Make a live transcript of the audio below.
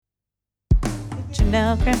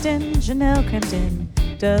Janell Crampton. Janell Crampton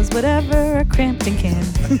does whatever a Crampton can.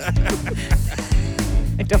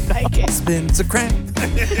 I don't like it. Spins a cramp.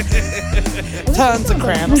 Tons of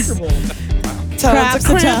cramps. Tons of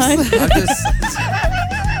cramps. I'm just...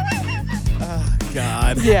 Oh,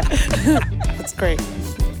 God. Yeah. That's great.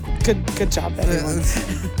 Good job, everyone.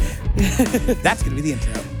 That's going to be the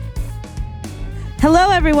intro. Hello,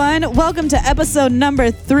 everyone. Welcome to episode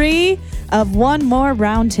number 3 of One More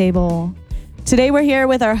Roundtable. Today we're here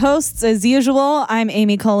with our hosts as usual. I'm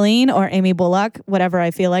Amy Colleen or Amy Bullock, whatever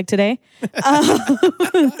I feel like today.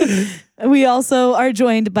 We also are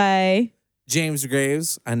joined by James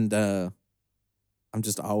Graves, and I'm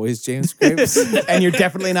just always James Graves. And you're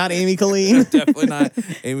definitely not Amy Colleen. Definitely not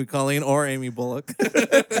Amy Colleen or Amy Bullock.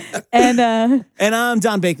 and I'm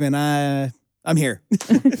Don Bakeman. I'm here.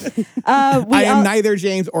 I I am neither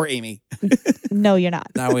James or Amy. No, you're not.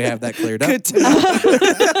 Now we have that cleared up. Good to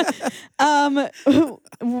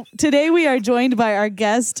know. Today we are joined by our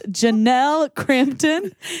guest Janell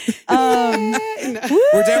Crampton. We're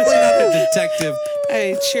definitely not a detective.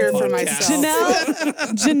 I cheer for myself.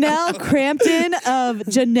 Janell Crampton of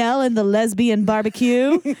Janell and the Lesbian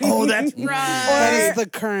BBQ, Oh, that's That right. is the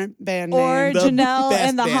current band or name. The Janell best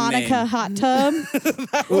and the band Hanukkah name. hot tub. Wait,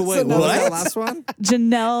 what was What? that last one?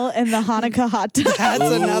 Janell and the Hanukkah hot tub. That's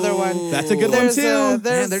another one. That's a good There's one, too.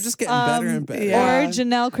 Man, they're just getting better and better. yeah. Or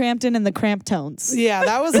Janell Crampton and the Cramptones. Yeah,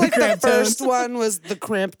 that was like the Cramp first Tones. one was the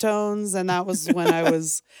Cramp Tones, and that was when I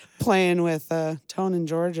was playing with Tone in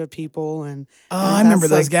Georgia people. And I remember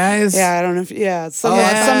those guys. Yeah, I don't know if some of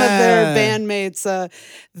their bandmates,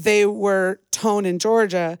 they were Tone in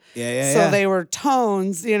Georgia. Yeah. So they were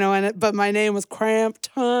Tones, but my name was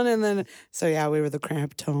Crampton, and then we were the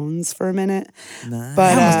Cramp Tones for a minute. Nice.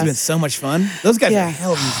 But That must have been so much fun. Those guys yeah. are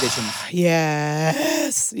hell of musicians.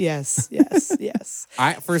 yes.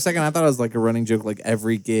 For a second, I thought it was like a running joke. Like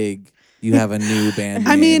every gig, you have a new band.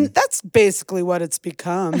 I mean, name. that's basically what it's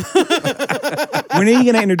become. When are you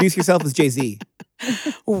going to introduce yourself as Jay-Z?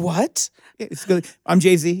 What? I'm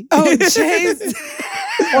Jay-Z. Oh, jeez.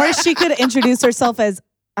 Or she could introduce herself as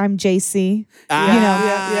I'm JC.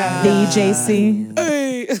 Yeah. The JC.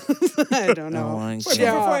 Hey. I don't know. Oh my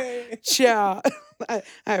Cha.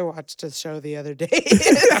 I watched a show the other day.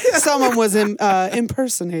 Someone was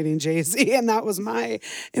impersonating Jay-Z, and that was my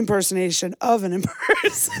impersonation of an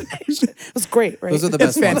impersonation. It was great, right? Those are the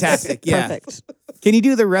That's best ones. fantastic. Yeah. Perfect. Can you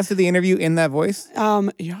do the rest of the interview in that voice?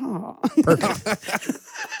 Yeah. Perfect.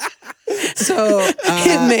 So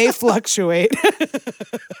It may fluctuate.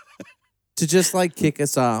 to just like kick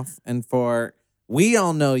us off, and we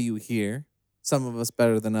all know you here. Some of us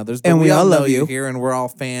better than others, but And we all know love you. here, and we're all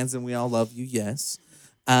fans, and we all love you. Yes,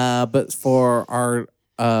 but for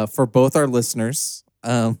both our listeners,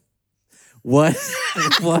 what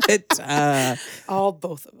All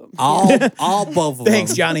both of them. all both of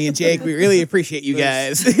Thanks, them. Johnny and Jake. We really appreciate you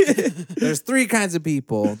guys. There's 3 kinds of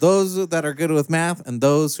people: those that are good with math, and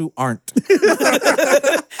those who aren't.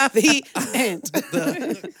 The end.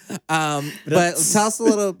 But tell us a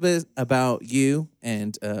little bit about you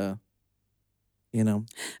and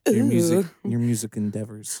your music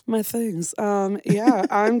endeavors. My things. I'm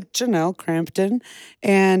Janell Crampton,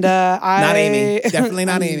 and I Not Amy. Definitely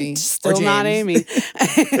not I'm Amy. Still Or not James. Amy. Leave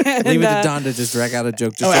it to Don to just drag out a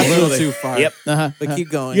joke just a little absolutely. too far. Yep. But keep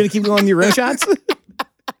going. You gonna keep going with your rim shots?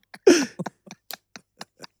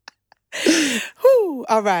 Whew,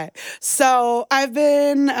 all right. So I've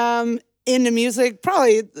been into music,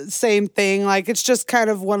 probably the same thing. Like it's just kind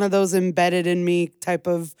of one of those embedded in me type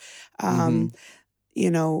of, let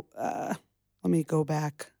me go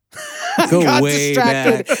back. Go I got way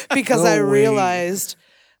distracted back. because Go I way- realized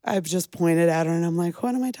I've just pointed at her and I'm like,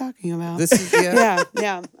 what am I talking about? This is Yeah.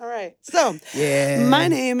 All right. So Yeah. my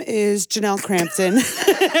name is Janell Crampton.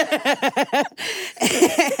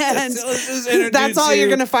 And that's all you're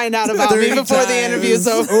going to find out about me 3 before the interview's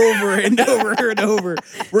times. over. over and over and over.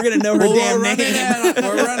 We're gonna know her damn name.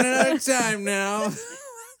 We're running out of time now.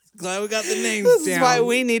 Glad we got the names This down. is why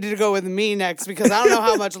we needed to go with me next because I don't know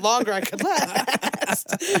how much longer I could last.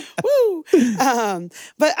 Woo!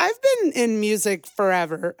 But I've been in music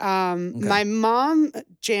forever. My mom,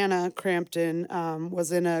 Jana Crampton,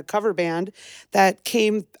 was in a cover band that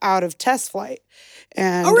came out of Test Flight.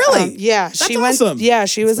 And, Oh, really? yeah, That's she awesome. went. Yeah,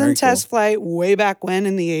 she was very in Test Flight way back when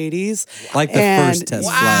in the 80s. Like the And- first test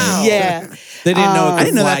Wow. flight. Yeah. They didn't know it could I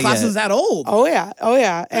didn't know that fly class yet. was that old. Oh yeah.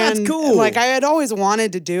 That's And cool. like I had always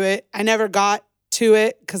wanted to do it. I never got to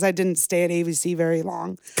it because I didn't stay at AVC very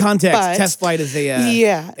long. Context: But- Test Flight is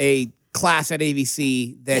Yeah. a class at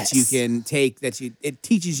AVC that you Yes. can take. It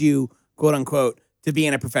teaches you, quote unquote, to be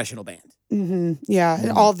in a professional band.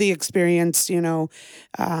 Yeah, all the experience,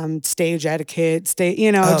 stage etiquette,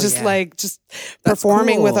 just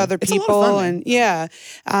performing with cool. other It's a lot of people, fun, man.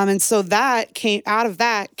 and so that came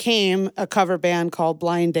a cover band called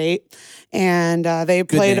Blind Date, and they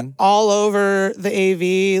played name. all over the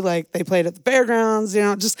AV, like they played at the fairgrounds,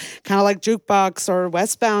 just kind of like Jukebox or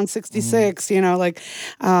Westbound 66,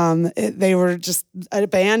 they were just a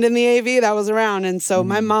band in the AV that was around, and so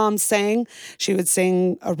my mom sang. She would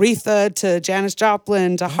sing Aretha to Janis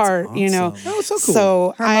Joplin to Heart, awesome. Oh, so cool.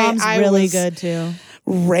 So Her mom's I really was good too.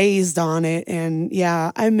 raised on it, and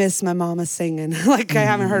I miss my mama singing. Like I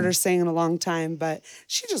haven't heard her sing in a long time, but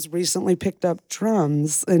she just recently picked up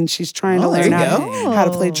drums, and she's trying to there learn you how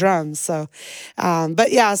to play go. drums. So,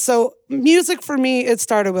 so music for me, it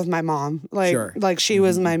started with my mom. Sure. Like she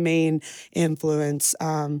was my main influence.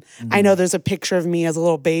 I know there's a picture of me as a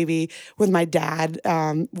little baby with my dad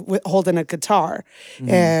holding a guitar,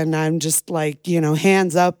 and I'm just like,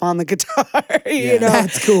 hands up on the guitar.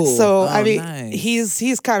 That's cool. So I mean, nice.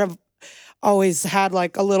 he's kind of always had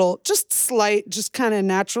like a little, just slight, just kind of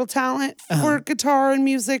natural talent for guitar and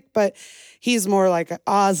music, but he's more like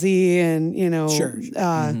Ozzy and, Sure.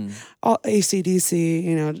 all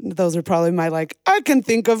AC/DC, those are probably my, like, I can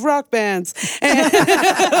think of rock bands. And,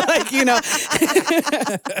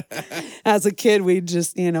 as a kid, we'd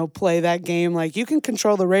just, play that game. Like, you can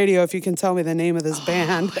control the radio if you can tell me the name of this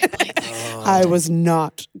band. I was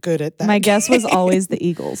not good at that. My guess was always the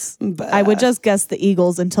Eagles. But, I would just guess the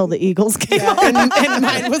Eagles until the Eagles came on. and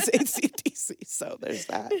mine was AC/DC, so there's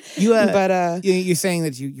that. You're saying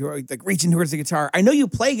that you're like reaching towards the guitar. I know you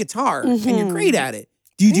play guitar and you're great at it.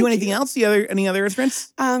 Do you do anything else? Any other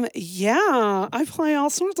instruments? I play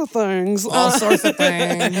all sorts of things. All sorts of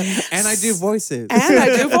things. And I do voices. And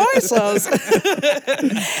I do voices.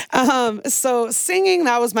 So singing,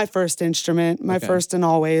 that was my first instrument, my first and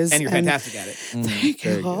always. And you're fantastic at it. Thank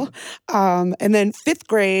you. And then 5th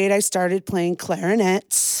grade, I started playing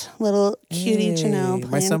clarinet. Little cutie Janelle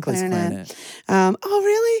playing my son plays clarinet. Oh,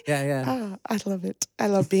 really? Yeah. Oh, I love it. I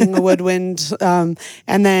love being a woodwind. And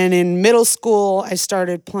then in middle school, I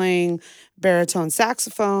started playing baritone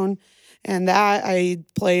saxophone. And that I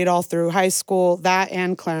played all through high school, that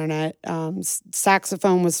and clarinet.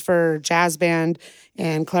 Saxophone was for jazz band,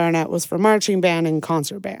 and clarinet was for marching band and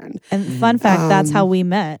concert band. And fun fact, that's how we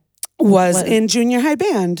met. Was in junior high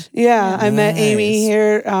band. Yeah, I met Amy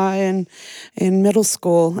here in middle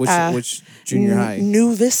school. Which junior high?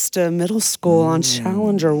 New Vista Middle School on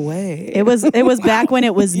Challenger Way. It was back when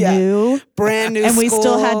it was new, brand new, and we school.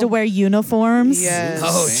 still had to wear uniforms. Yes.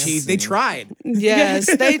 Oh, jeez, they tried. Yes,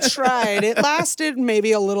 they tried. It lasted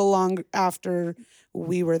maybe a little longer after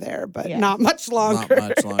we were there, but not much longer. Not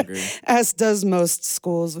much longer. As does most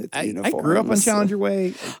schools with I uniforms. grew up on Challenger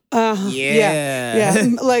Way. Yeah.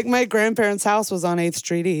 Like my grandparents' house was on 8th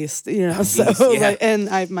Street East,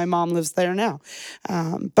 my mom lives there now.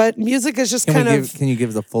 But music is just Can you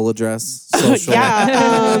give the full address? Social?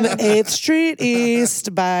 8th Street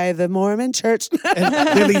East by the Mormon Church. And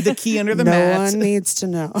they leave the key under the mat. No one needs to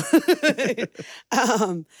know.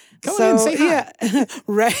 Come on in, say hi. Yeah,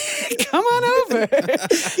 right. Come on over.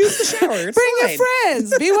 Use the shower. It's Bring fine. your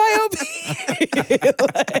friends. BYOB.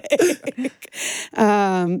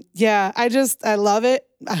 I love it.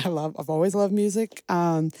 I've always loved music.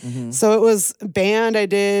 So it was band. I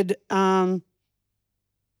did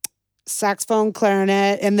saxophone,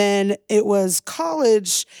 clarinet, and then it was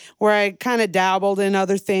college where I kind of dabbled in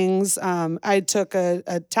other things. I took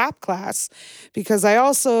a tap class because I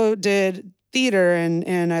also did theater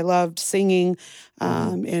and I loved singing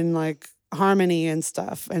in like harmony and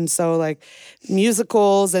stuff. And so like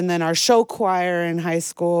musicals and then our show choir in high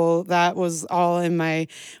school, that was all in my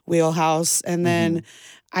wheelhouse. And then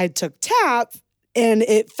I took tap, and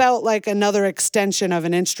it felt like another extension of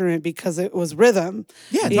an instrument because it was rhythm.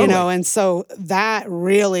 Yeah, totally. And so that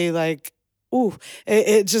really like,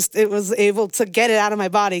 it was able to get it out of my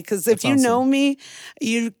body. Because if you know me,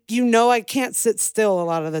 you know I can't sit still a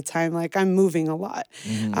lot of the time. Like I'm moving a lot.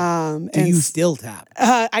 Do you still tap?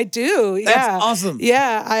 I do. Yeah. That's awesome.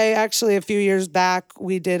 Yeah. I actually, a few years back,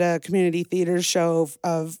 we did a community theater show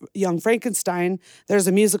of Young Frankenstein. There's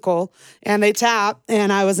a musical, and they tap,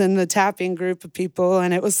 and I was in the tapping group of people,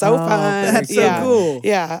 and it was so fun. That's so cool.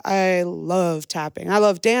 Yeah. I love tapping. I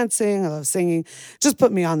love dancing. I love singing. Just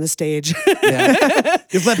put me on the stage. Yeah.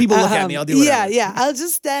 Just let people look at me. I'll do whatever. Yeah. I'll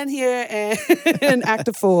just stand here and act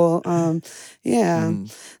a fool. So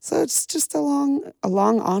it's just a long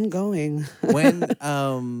ongoing. When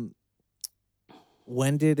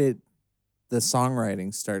did the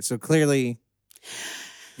songwriting start? So clearly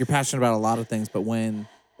you're passionate about a lot of things, but when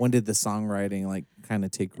did the songwriting like kind of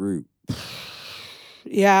take root?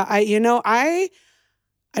 Yeah, I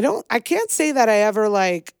can't say that I ever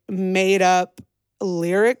like made up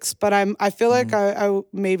lyrics, but I feel like I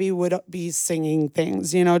maybe would be singing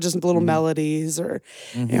things, just little melodies or,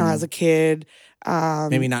 as a kid.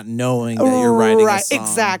 Maybe not knowing that you're writing a song.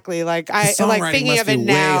 Exactly. Like I Songwriting like thinking must of it be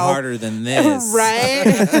now. way harder than this.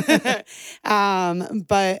 Right.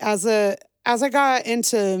 But as I got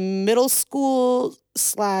into middle school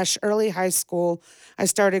 / early high school, I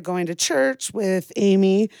started going to church with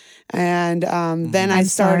Amy, and then I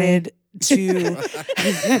started to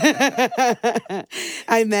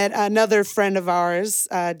I met another friend of ours,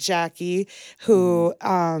 Jackie, who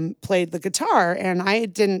played the guitar, and I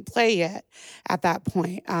didn't play yet at that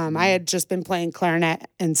point. I had just been playing clarinet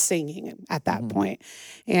and singing at that point.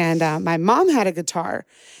 And my mom had a guitar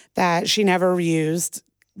that she never used,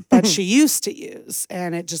 but she used to use,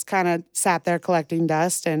 and it just kind of sat there collecting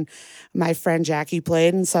dust. And my friend Jackie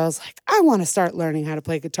played, and so I was like, I want to start learning how to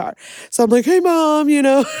play guitar. So I'm like, hey mom, I'm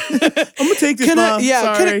gonna take this. Can I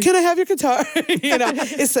have your guitar?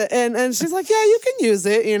 And she's like, yeah, you can use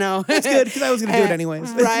it. That's good because I was gonna do it anyways.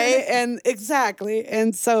 Right, and exactly.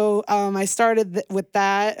 And so I started with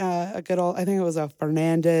that. A good old, I think it was a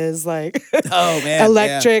Fernandez,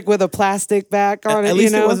 electric with a plastic back on it. At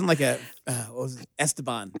least it wasn't like a. What was it?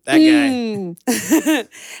 Esteban, that guy.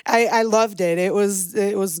 I loved it. It was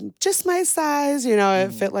just my size,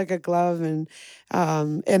 it fit like a glove, and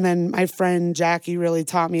then my friend Jackie really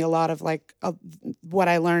taught me a lot of what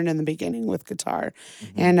I learned in the beginning with guitar.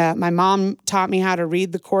 And my mom taught me how to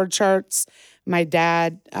read the chord charts. My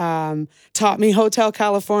dad taught me Hotel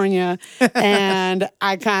California, and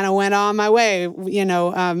I kind of went on my way,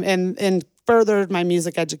 and furthered my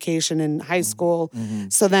music education in high school.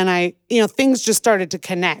 So then things just started to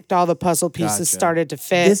connect. All the puzzle pieces started to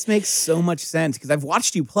fit. This makes so much sense because I've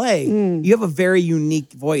watched you play. You have a very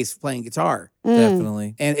unique voice playing guitar.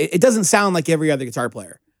 Definitely. And it doesn't sound like every other guitar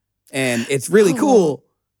player. And it's really cool.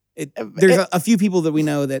 There's a few people that we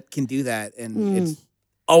know that can do that. And it's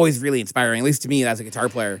always really inspiring, at least to me as a guitar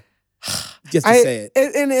player. Just to say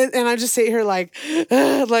it. And I just sit here like,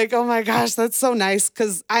 oh my gosh, that's so nice.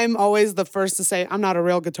 Because I'm always the first to say, I'm not a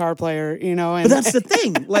real guitar player, And, but that's the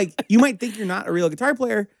thing. Like, you might think you're not a real guitar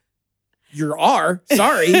player. You are.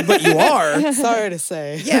 Sorry, but you are. Sorry to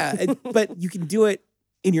say. Yeah, but you can do it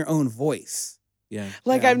in your own voice. Yeah.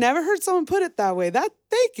 I've never heard someone put it that way.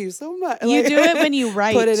 Thank you so much. You do it when you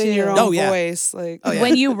write. Put it in your own yeah. voice.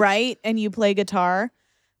 When you write and you play guitar,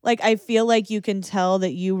 I feel like you can tell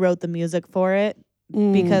that you wrote the music for it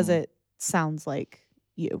because it sounds like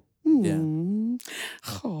you. Yeah.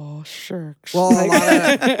 Oh, sure. Well,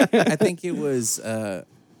 I think it was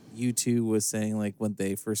U2 was saying when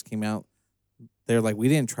they first came out, they're like, we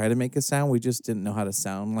didn't try to make a sound, we just didn't know how to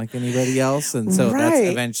sound like anybody else, and so that's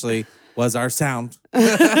eventually was our sound.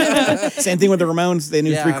 Same thing with the Ramones. They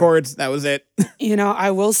knew 3 chords. That was it.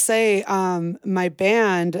 I will say my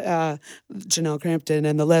band, Janell Crampton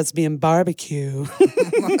and the Lesbian BBQ,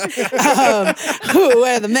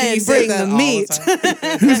 where the men bring the meat.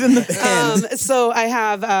 Who's in the band? So I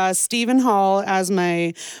have Stephen Hall as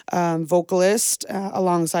my vocalist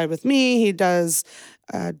alongside with me. He does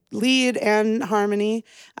lead and harmony.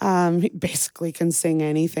 He basically can sing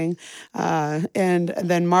anything. And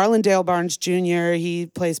then Marlon Dale Barnes Jr., he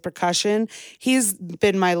plays percussion. He's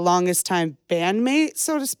been my longest time bandmate,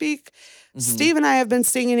 so to speak. Steve and I have been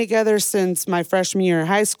singing together since my freshman year of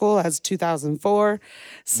high school, as 2004.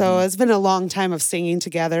 So it's been a long time of singing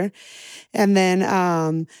together. And then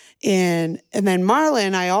and then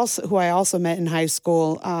Marlon, who I also met in high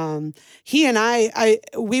school, he and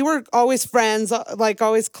we were always friends,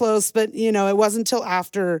 always close, but it wasn't until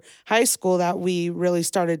after high school that we really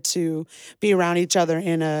started to be around each other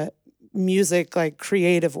in a music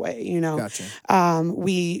creative way. Gotcha.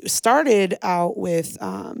 We started out with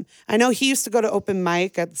I know he used to go to open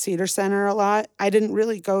mic at the Cedar Center a lot. I didn't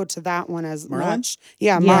really go to that one as much.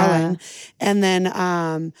 Yeah, Marlon. And then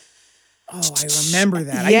I remember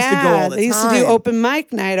that. I used to go all the time. They used to do open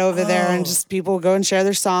mic night over there, and just people would go and share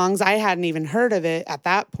their songs. I hadn't even heard of it at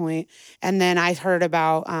that point. And then I heard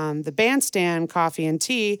about the bandstand, Coffee and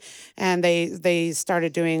Tea, and they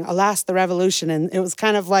started doing Alas the Revolution, and it was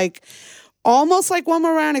kind of almost like One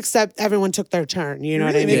More Round, except everyone took their turn. You know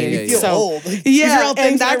what I mean? You feel old. These are all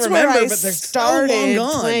things and that's I remember, where I but they're started so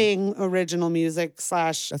long gone. playing original music /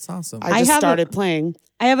 That's awesome. I just started playing.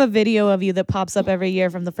 I have a video of you that pops up every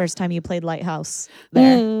year from the first time you played Lighthouse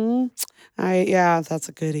there. That's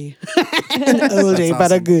a goodie. An oldie,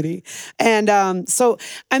 but a goodie. And so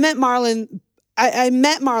I met Marlon I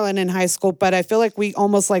met Marlon in high school, but I feel like we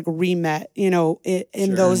almost like re-met, you know,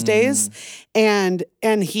 in those days. And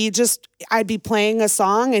he just, I'd be playing a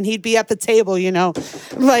song and he'd be at the table, you know,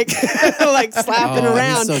 like like slapping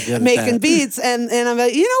around, making beats. And I'm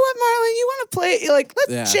like, you know what, Marlon, you want to play? Like,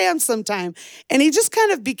 let's jam sometime. And he just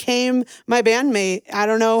kind of became my bandmate. I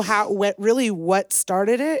don't know what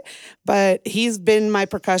started it, but he's been my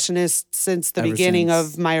percussionist since the beginning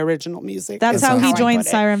of my original music. That's how he joined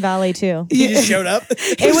Siren Valley too. He just showed up.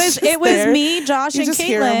 It was me, Josh, and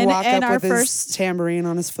Caitlin, and our with first his tambourine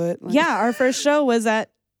on his foot. Like. Yeah, our first show was at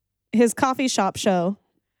his coffee shop show,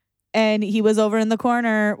 and he was over in the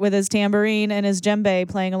corner with his tambourine and his djembe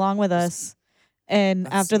playing along with us. And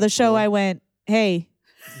after the show, I went, "Hey,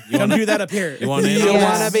 you want to do that up here? You want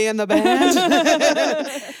to be in the band?"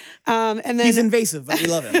 And then he's invasive, but we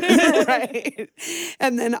love him. Right.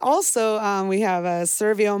 And then also we have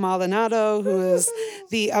Servio Maldonado, who is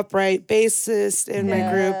the upright bassist in my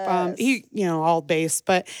group. He, you know, all bass.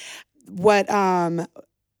 But what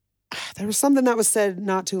there was something that was said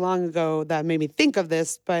not too long ago that made me think of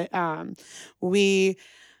this. But a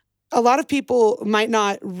lot of people might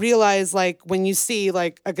not realize, like, when you see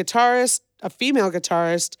like a guitarist, a female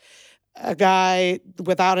guitarist, a guy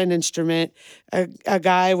without an instrument, a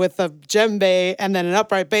guy with a djembe, and then an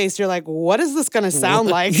upright bass, you're like, what is this going to sound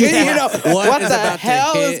like? You know, what the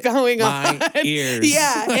hell is going on? Ears.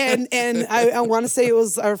 Yeah, and I want to say it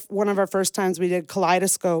was one of our first times we did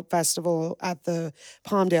Kaleidoscope Festival at the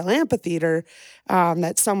Palmdale Amphitheater,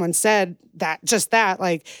 that someone said that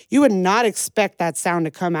like, you would not expect that sound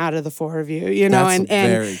to come out of the four of you, you know. That's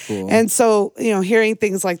very cool. And so, you know, hearing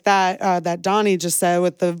things like that, that Donnie just said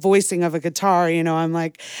with the voicing of a guitar, you know, I'm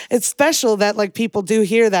like, it's special that like people do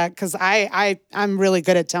hear that, because I'm really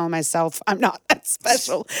good at telling myself I'm not that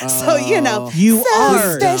special. So, you know, you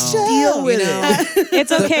are special. Deal with it.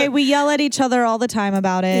 it's okay. We yell at each other all the time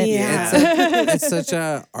about it." Yeah. It's such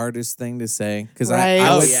a artist thing to say, because right.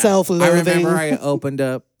 I self-loathing. remember I opened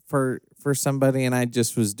up for somebody, and I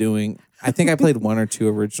just was doing, I think I played one or two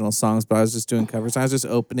original songs, but I was just doing covers. I was just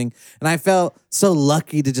opening, and I felt so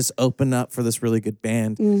lucky to just open up for this really good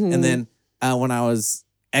band. And then when I was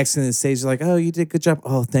exiting the stage, like, "Oh, you did a good job."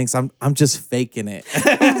 "Oh, thanks. I'm just faking it."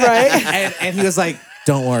 Right. and he was like,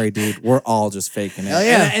 "Don't worry, dude. We're all just faking it." Hell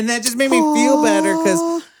yeah. And that just made me feel better,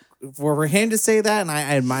 because for him to say that, and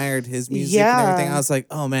I admired his music and everything, I was like,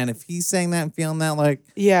 oh man, if he's saying that and feeling that, like,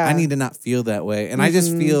 I need to not feel that way. And I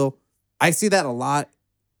just feel, I see that a lot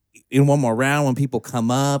in One More Round when people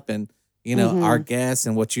come up and, you know, our guests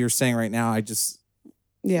and what you're saying right now. I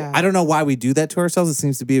don't know why we do that to ourselves. It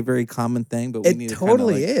seems to be a very common thing, but we need to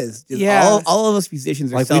totally kinda, like, is. Just all of us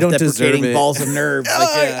musicians are like, we don't self-deprecating deserve it. balls of nerves.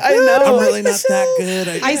 Like, I know. I'm really not that good.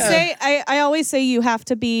 I always say you have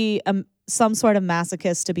to be some sort of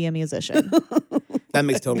masochist to be a musician. That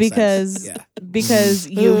makes total because sense. because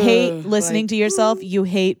you hate listening to yourself, you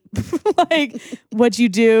hate like what you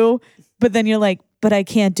do, but then you're like, but I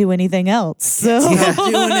can't do anything else. So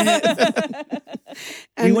doing it.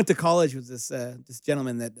 We went to college with this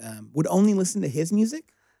gentleman that would only listen to his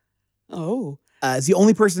music. Oh, it's the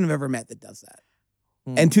only person I've ever met that does that.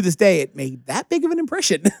 And to this day, it made that big of an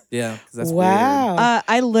impression. Yeah, that's wow. weird.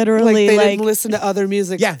 I literally they didn't listen to other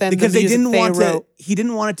music. Yeah, than because the they music didn't want wrote. he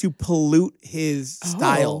didn't want it to pollute his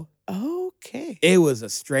style. Okay. It was a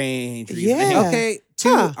strange reason. Yeah. Okay.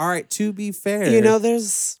 Huh. All right. To be fair, You know,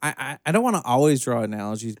 there's I don't want to always draw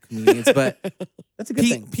analogies to comedians, but That's a good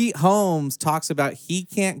thing. Pete Holmes talks about he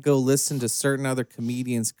can't go listen to certain other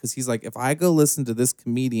comedians because he's like, if I go listen to this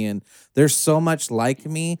comedian, they're so much like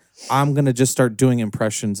me, I'm gonna just start doing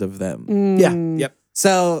impressions of them. Yeah. Yep.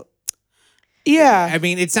 So yeah. I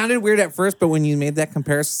mean, it sounded weird at first, but when you made that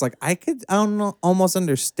comparison, it's like I could almost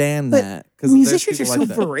understand that, because musicians are so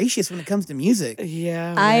voracious when it comes to music.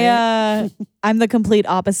 Yeah. I'm the complete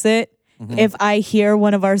opposite. If I hear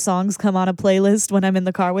one of our songs come on a playlist when I'm in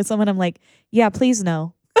the car with someone, I'm like, yeah, please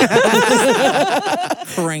no.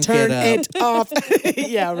 Crank Turn it it off.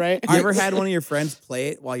 Yeah, right. You ever had one of your friends play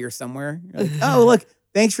it while you're somewhere? You're like, oh, look,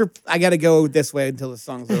 thanks for, I got to go this way until the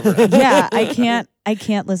song's over. Yeah, I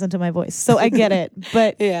can't listen to my voice. So I get it.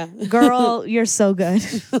 But Yeah. girl, you're so good.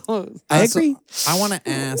 I agree. I want to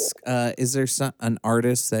ask, is there an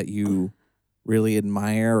artist that you really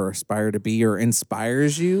admire or aspire to be or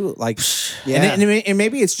inspires you? Like, Yeah. and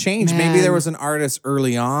maybe it's changed. Maybe Man. there was an artist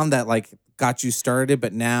early on that like got you started,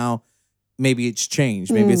 but now maybe it's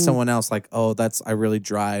changed. Maybe it's someone else like, oh, I really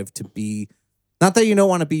drive to be, not that you don't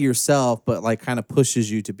want to be yourself, but like kind of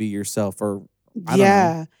pushes you to be yourself, or I don't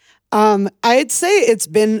know. I'd say it's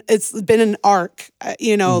been an arc,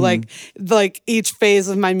 like each phase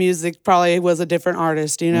of my music probably was a different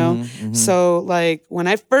artist, So like when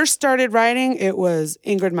I first started writing, it was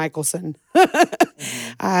Ingrid Michaelson.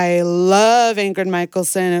 I love Ingrid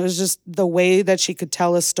Michaelson. It was just the way that she could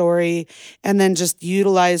tell a story and then just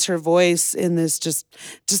utilize her voice in this just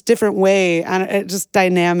different way, and just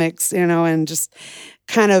dynamics, and just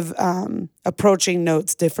kind of approaching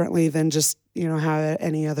notes differently than just how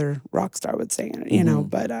any other rock star would sing it,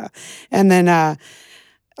 but and then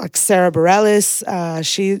like Sarah Bareilles,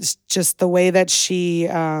 she's just the way that she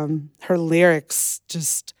her lyrics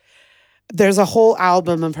just. There's a whole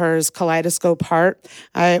album of hers, Kaleidoscope Heart.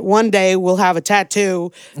 One day we'll have a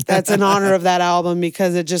tattoo that's in honor of that album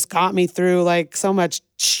because it just got me through like so much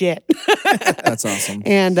shit. That's awesome.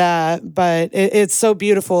 And but it's so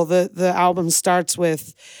beautiful. The album starts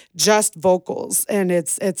with just vocals, and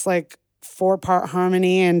it's like 4-part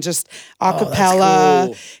harmony and just a cappella,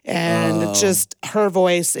 cool. and just her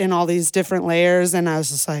voice in all these different layers. And I was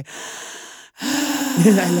just like,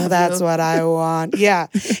 that's what I want. Yeah.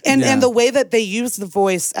 And the way that they use the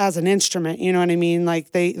voice as an instrument, you know what I mean?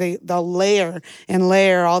 Like they'll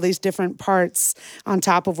layer all these different parts on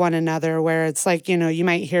top of one another, where it's like, you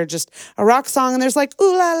might hear just a rock song and there's like,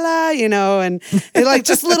 ooh la la, and like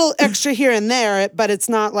just little extra here and there, but it's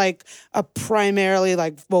not like a primarily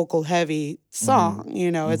like vocal heavy song,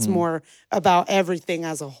 it's more about everything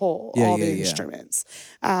as a whole, all the instruments.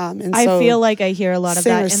 And I so feel like I hear a lot of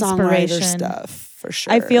that inspiration stuff for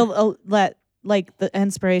sure. I feel like the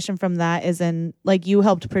inspiration from that is in, like, you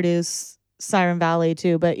helped produce Siren Valley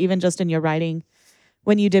too, but even just in your writing,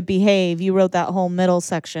 when you did Behave, you wrote that whole middle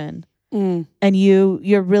section. And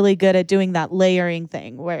you're really good at doing that layering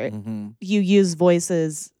thing where you use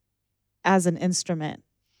voices as an instrument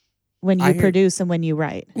when you produce and when you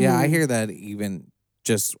write. Yeah, I hear that even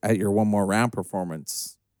just at your One More Round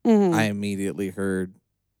performance. I immediately heard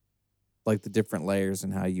like the different layers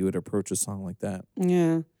and how you would approach a song like that.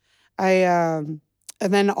 Yeah. And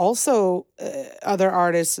then also other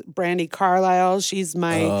artists, Brandi Carlile, she's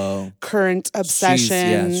my current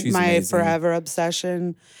obsession, she's my amazing. Forever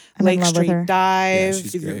obsession. I'm in Lake love with her. Street Dive. Yeah,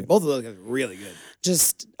 she's great. Both of those guys are really good.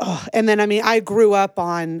 And then, I grew up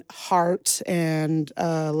on Heart and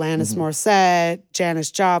Alanis Morissette,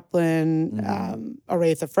 Janis Joplin,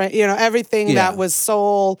 Aretha Franklin, everything that was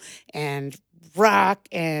soul and rock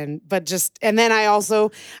and then I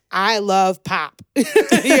love pop.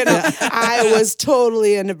 I was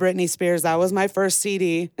totally into Britney Spears. That was my first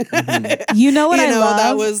CD. You know what I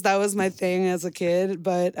love? That was my thing as a kid,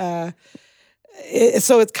 but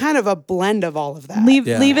so it's kind of a blend of all of that. Leave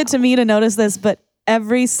it to me to notice this, but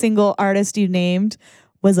every single artist you named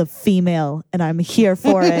was a female, and I'm here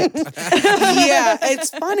for it. Yeah,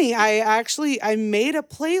 it's funny. I made a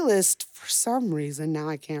playlist for some reason. Now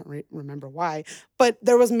I can't remember why, but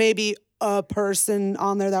there was maybe a person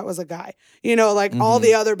on there that was a guy. All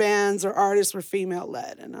the other bands or artists were female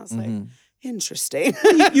led, and I was like, interesting.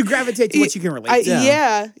 You gravitate to what you can relate to.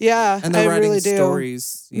 Yeah. And they're writing really do.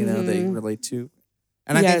 stories, they relate to.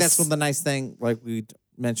 And I think that's one of the nice thing, like we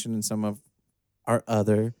mentioned in some of our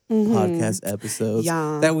other podcast episodes,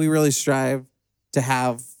 that we really strive to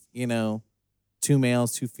have, 2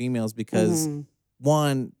 males, 2 females, because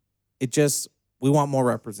one, we want more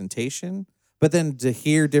representation, but then to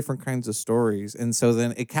hear different kinds of stories. And so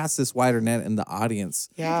then it casts this wider net in the audience.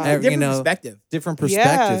 Yeah. Different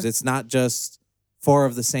perspectives. Yeah. It's not just 4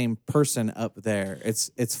 of the same person up there.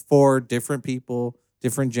 It's 4 different people,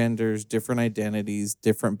 different genders, different identities,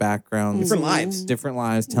 different backgrounds. Different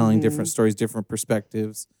lives, telling different stories, different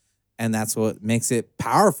perspectives. And that's what makes it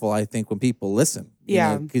powerful, I think, when people listen.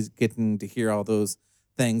 Because getting to hear all those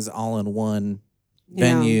things all in one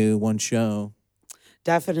venue, one show.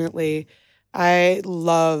 Definitely. I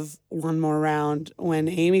love One More Round. When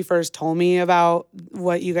Amy first told me about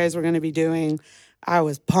what you guys were going to be doing, I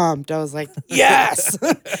was pumped. I was like, yes!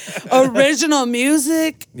 Original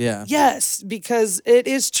music? Yeah. Yes, because it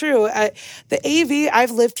is true. The AV,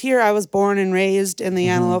 I've lived here. I was born and raised in the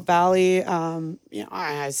Antelope Valley.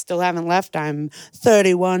 I still haven't left. I'm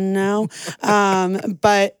 31 now.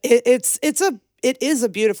 But it is a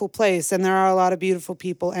beautiful place, and there are a lot of beautiful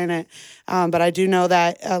people in it. But I do know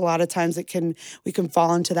that a lot of times we can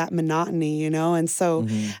fall into that monotony, and so,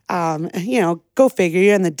 go figure.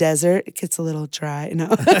 You're in the desert; it gets a little dry,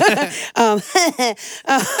 I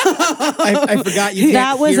forgot you.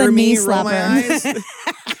 That Can't was hear a knee me roll my slapper. eyes.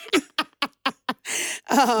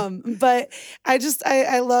 But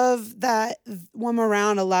I love that One More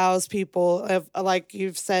Round allows people, like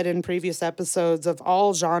you've said in previous episodes, of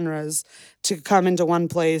all genres to come into one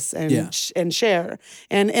place and and share.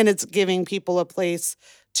 And it's giving people a place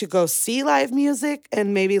to go see live music,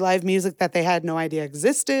 and maybe live music that they had no idea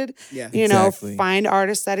existed. Yeah, you know, find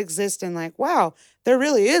artists that exist and like, wow, there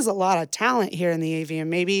really is a lot of talent here in the AV, and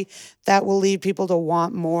maybe that will lead people to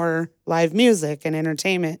want more live music and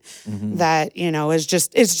entertainment that, you know, it's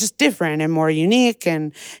just different and more unique,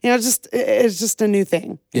 and, you know, it's just a new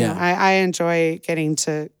thing. You know, I enjoy getting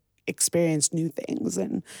to experience new things,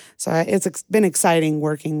 and so it's been exciting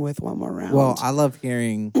working with One More Round. Well, I love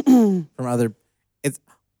hearing from other.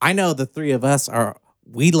 I know the three of us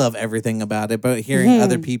we love everything about it, but hearing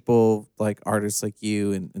other people, like artists like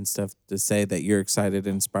you and stuff, to say that you're excited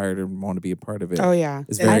and inspired and want to be a part of it. Oh yeah,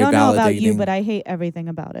 is very I don't know about you, validating. but I hate everything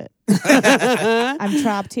about it. I'm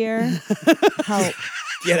trapped here. Help.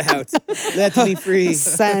 Get out. Let me free.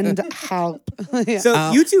 Send help. Yeah.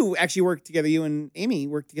 So you two actually work together. You and Amy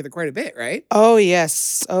work together quite a bit, right? Oh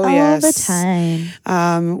yes. Oh All yes. the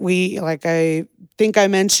time. We, like I think I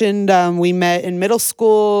mentioned, we met in middle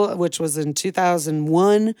school, which was in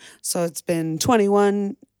 2001. So it's been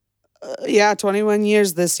 21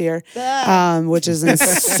 years this year, which is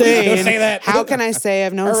insane. Don't say that. How can I say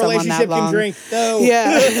I've known Our someone that relationship long? can drink. No.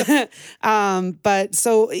 Yeah. But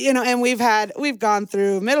so, you know, and we've gone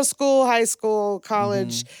through middle school, high school,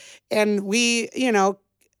 college, and we, you know,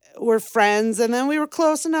 were friends, and then we were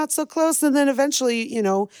close and not so close, and then eventually, you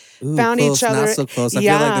know, found close, each other. Not so close. I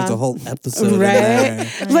feel like there's a whole episode. Right? In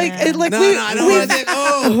there. Like No, I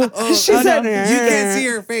don't want to. She said, You can't see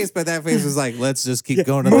her face, but that face was like, let's just keep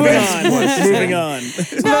going to the Moving next on. one. Moving on.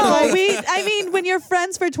 No, I mean, when you're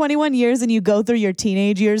friends for 21 years and you go through your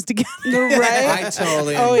teenage years together. Right? I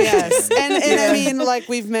totally. Oh yes, understand. and I mean, like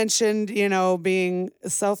we've mentioned, you know, being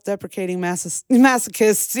self-deprecating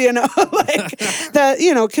masochists, you know, like that,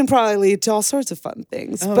 you know, can probably lead to all sorts of fun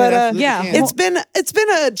things. Oh, But absolutely yeah, can. it's been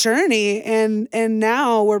a journey, and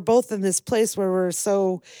now we're both in this place where we're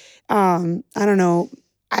so, I don't know.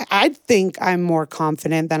 I think I'm more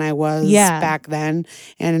confident than I was back then,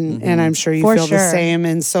 and I'm sure you feel the same.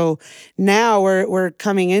 And so now we're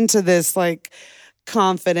coming into this like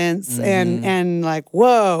confidence and like,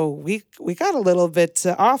 whoa, we got a little bit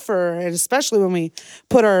to offer, and especially when we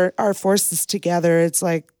put our forces together, it's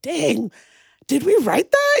like, dang, did we write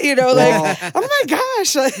that? You know, like, oh my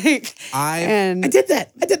gosh, like, I did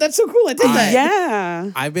that. That's so cool. I did that.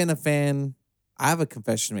 Yeah, I've been a fan. I have a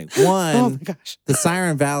confession to make. One, oh my gosh, the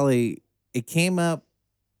Siren Valley, it came up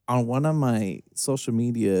on one of my social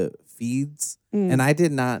media feeds, and I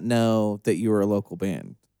did not know that you were a local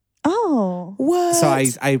band. Oh. what? So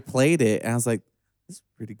I played it, and I was like, this is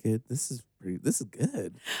pretty good. This is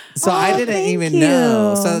good. So I didn't thank even you.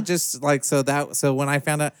 know. So just like, so when I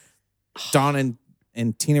found out Dawn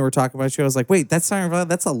and Tina were talking about you, I was like, wait, that's Siren Valley?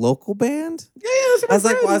 That's a local band? Yeah, I was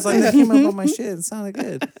like, that came up on my shit. It sounded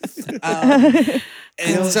good.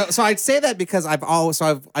 And so I'd say that because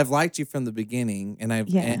I've liked you from the beginning,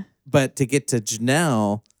 and but to get to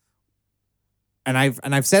Janelle, and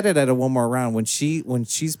I've said it at a One More Round, when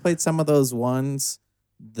she's played some of those ones,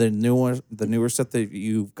 the newer stuff that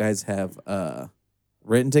you guys have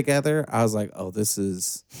written together, I was like, oh,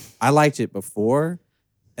 I liked it before,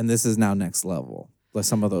 and this is now next level. Like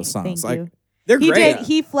some of those songs, Thank you. They're great.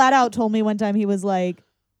 He flat out told me one time, he was like,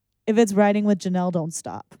 if it's writing with Janelle, don't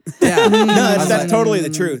stop. Yeah, No, I was that's like, totally the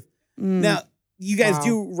truth. Mm. Now, you guys Wow.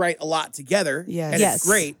 do write a lot together. Yes. And Yes. it's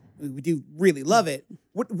great. We do really love it.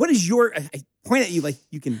 What is your, I point at you like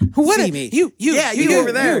you can see me. You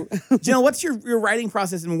over there. Janelle, what's your writing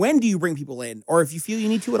process, and when do you bring people in? Or if you feel you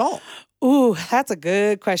need to at all? Ooh, that's a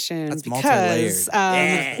good question. That's because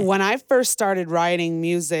multi-layered. when I first started writing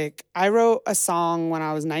music, I wrote a song when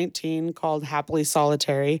I was 19 called Happily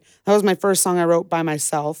Solitary. That was my first song I wrote by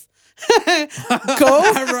myself.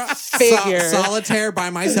 Go figure. Solitaire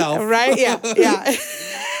by myself. Right? Yeah.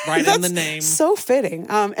 Right in the name. So fitting.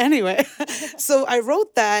 Anyway, so I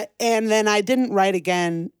wrote that, and then I didn't write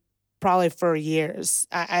again probably for years.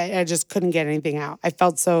 I just couldn't get anything out. I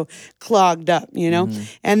felt so clogged up, you know?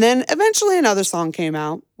 And then eventually another song came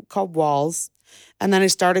out called Walls. And then I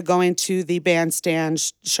started going to the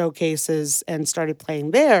bandstand showcases and started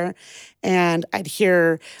playing there. And I'd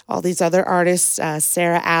hear all these other artists,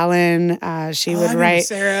 Sarah Allen, she would write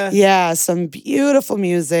Sarah. some beautiful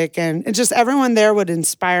music, and just everyone there would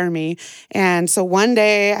inspire me. And so one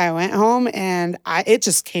day I went home, and it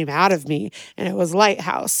just came out of me, and it was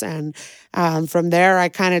Lighthouse. And from there I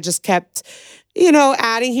kind of just kept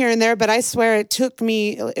adding here and there, but I swear it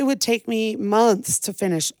would take me months to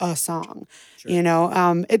finish a song. Sure.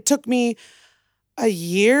 It took me a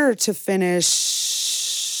year to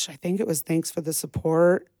finish, I think it was Thanks for the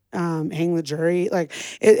Support, Hang the Jury. Like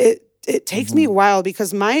it takes me a while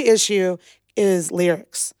because my issue is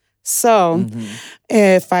lyrics. So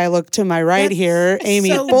if I look to my right here, Amy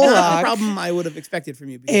Bullock. Not the problem I would have expected from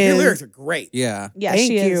you because your lyrics are great. Yeah. Yeah, Thank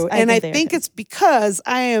she you. is. And I think it's because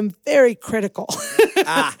I am very critical.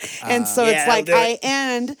 And so it's like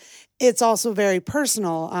and it's also very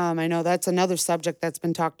personal. I know that's another subject that's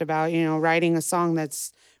been talked about, writing a song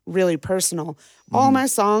that's really personal. All my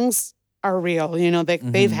songs are real,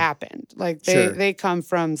 they've happened. Like they come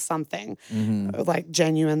from something like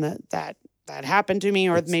genuine that happened to me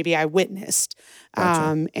or maybe I witnessed.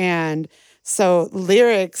 Gotcha. And so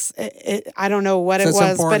lyrics, I don't know what it was.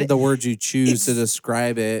 It's important but the words you choose to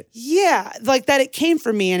describe it. Yeah, like that it came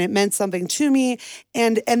from me and it meant something to me.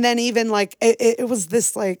 And then even like it was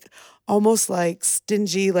this like almost like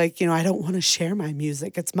stingy, like, I don't want to share my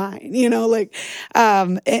music. It's mine, like,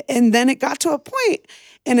 and then it got to a point,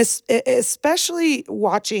 and especially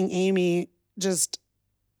watching Amy just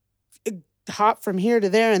hop from here to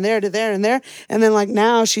there and there to there and there. And then like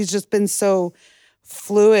now she's just been so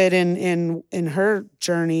fluid in her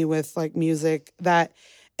journey with like music that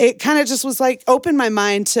it kind of just was like opened my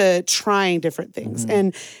mind to trying different things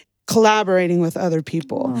and collaborating with other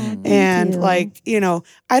people. And like,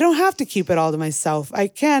 I don't have to keep it all to myself. I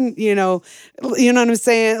can, you know what I'm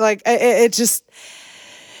saying? Like it just,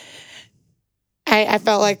 I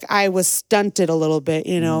felt like I was stunted a little bit,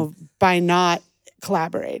 by not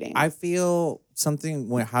collaborating. I feel something,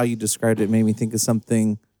 how you described it made me think of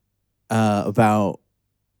something about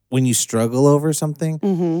when you struggle over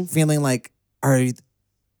something, feeling like,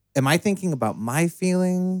 am I thinking about my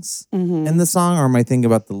feelings in the song, or am I thinking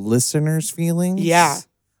about the listener's feelings? Yeah.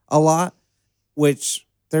 A lot, which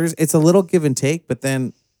it's a little give and take, but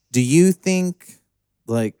then do you think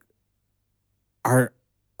like, or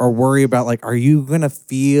worry about like, are you going to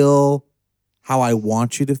feel how I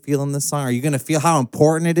want you to feel in this song? Are you going to feel how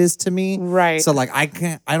important it is to me? Right. So like,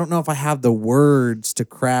 I don't know if I have the words to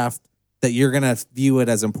craft that you're going to view it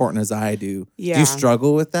as important as I do. Yeah. Do you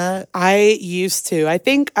struggle with that? I used to. I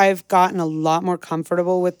think I've gotten a lot more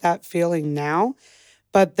comfortable with that feeling now.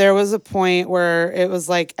 But there was a point where it was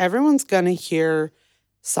like everyone's going to hear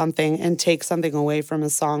something and take something away from a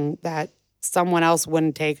song that someone else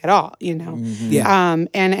wouldn't take at all, Yeah.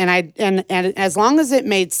 And as long as it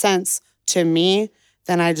made sense to me,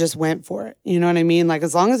 then I just went for it. You know what I mean? Like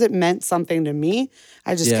as long as it meant something to me,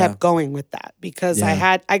 I just kept going with that because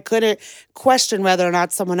I couldn't question whether or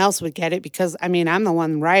not someone else would get it because I'm the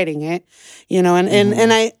one writing it, and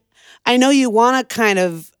I know you want to kind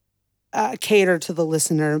of cater to the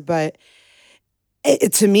listener, but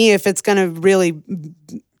to me, if it's going to really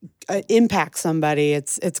impact somebody,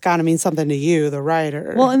 it's got to mean something to you, the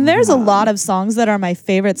writer. Well, and there's a lot of songs that are my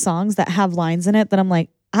favorite songs that have lines in it that I'm like,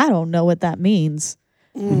 I don't know what that means,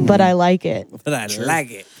 but I like it. But I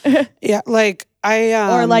like it. Yeah, like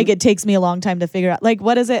or like it takes me a long time to figure out. Like,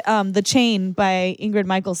 what is it? The Chain by Ingrid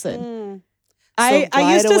Michaelson.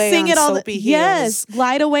 I used to sing it all. Yes,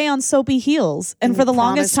 glide away on soapy heels. And for the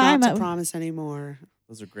longest time, not to promise anymore.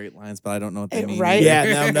 Those are great lines, but I don't know what they mean. Right?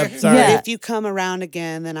 Yeah, no, sorry. Yeah. If you come around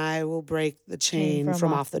again, then I will break the chain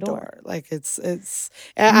from off the door. Like it's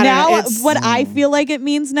now what I feel like it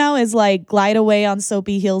means now is like glide away on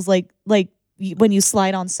soapy heels, like when you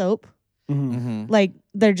slide on soap, like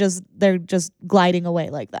they're just gliding away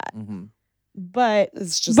like that. But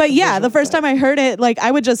yeah, the first time I heard it, like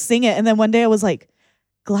I would just sing it, and then one day I was like,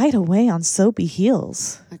 glide away on soapy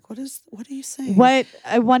heels. Like, what are you saying?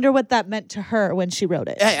 I wonder what that meant to her when she wrote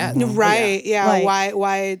it. Yeah. Right. Yeah. Like,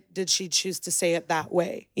 why did she choose to say it that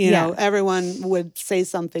way? You know, everyone would say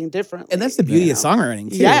something differently. And that's the beauty of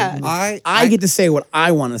songwriting, too. Yeah. I get to say what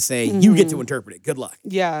I want to say. You get to interpret it. Good luck.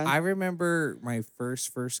 Yeah. I remember my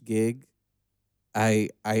first gig. I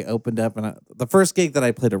opened up and the first gig that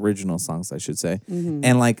I played original songs, I should say.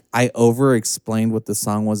 And like I over explained what the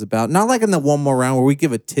song was about. Not like in the one more round where we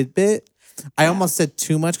give a tidbit. I almost said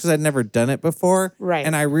too much because I'd never done it before. Right.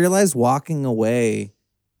 And I realized walking away,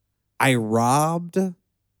 I robbed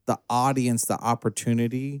the audience the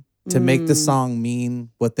opportunity to make the song mean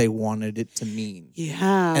what they wanted it to mean.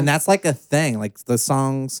 Yeah. And that's like a thing. Like the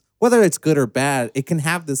songs, whether it's good or bad, it can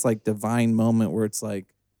have this like divine moment where it's like,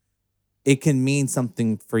 it can mean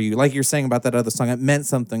something for you. Like you're saying about that other song, it meant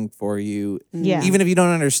something for you. Yeah. Even if you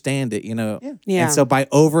don't understand it, Yeah. And so by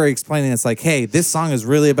over explaining, it's like, hey, this song is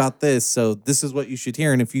really about this. So this is what you should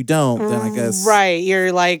hear. And if you don't, then I guess. Right.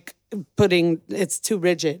 You're like it's too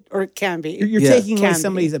rigid, or it can be. You're taking away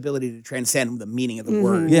somebody's ability to transcend the meaning of the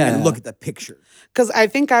word and look at the picture. Because I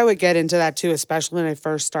think I would get into that too, especially when I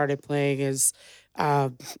first started playing, is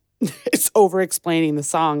it's over explaining the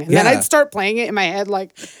song. And then I'd start playing it in my head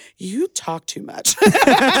like, you talk too much.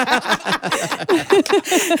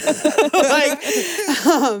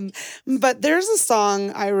 But there's a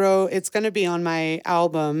song I wrote. It's going to be on my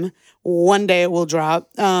album. One day it will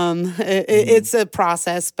drop. It's a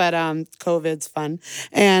process, but COVID's fun.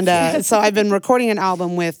 And so I've been recording an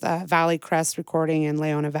album with Valley Crest Recording in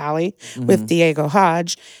Leona Valley with Diego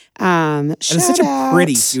Hodge. And it's such a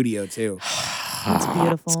pretty studio too. It's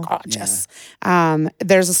beautiful. It's gorgeous. Yeah.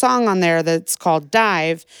 There's a song on there that's called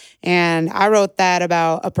Dive, and I wrote that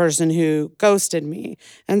about a person who ghosted me.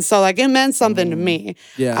 And so like it meant something to me.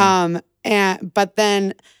 Yeah. But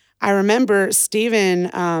then I remember Steven,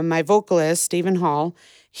 my vocalist, Stephen Hall,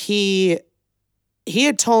 he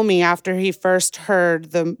had told me after he first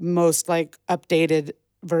heard the most like updated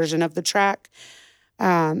version of the track,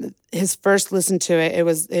 his first listen to it,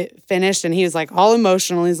 it finished and he was like all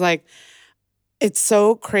emotional. He's like, it's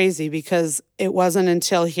so crazy because it wasn't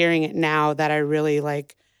until hearing it now that I really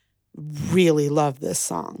love this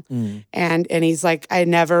song. And he's like, I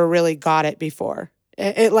never really got it before.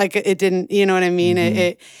 It didn't, you know what I mean?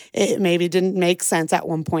 It maybe didn't make sense at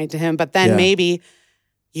one point to him, but then maybe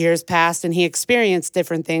years passed and he experienced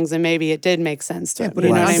different things and maybe it did make sense to him. You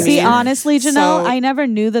know what I mean? See, honestly, Janelle, I never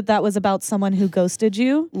knew that was about someone who ghosted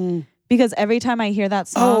you because every time I hear that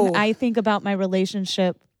song, I think about my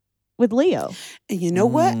relationship with Leo. And you know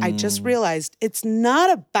what? I just realized it's not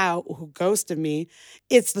about who ghosted me.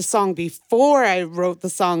 It's the song before I wrote the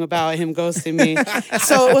song about him ghosting me.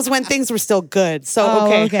 So it was when things were still good.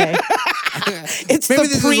 So, okay. It's Maybe the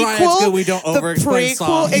this prequel. Is why it's good we don't over-explain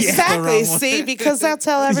songs. Exactly. See, because that's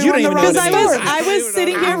how everyone the wrong story. I was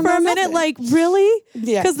sitting here for a minute like, really?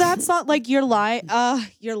 Yeah. Because that's not like your line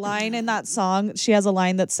in that song. She has a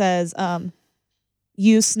line that says,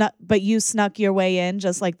 you snuck your way in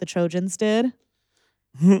just like the Trojans did.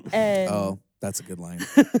 And that's a good line.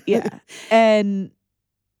 Yeah. And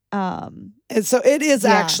so it is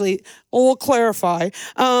actually, we'll clarify.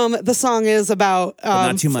 The song is about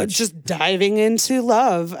not too much. Just diving into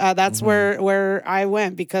love. That's where I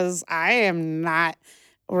went because I am not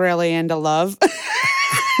really into love.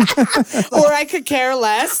 Or I could care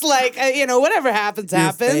less. Like, whatever happens,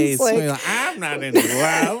 happens. Like, I'm not into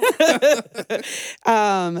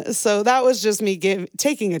love. So that was just me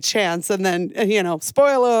taking a chance. And then,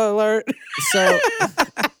 spoiler alert. So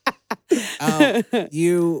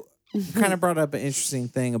you kind of brought up an interesting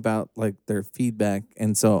thing about like their feedback.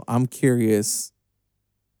 And so I'm curious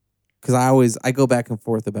because I go back and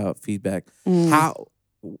forth about feedback. How,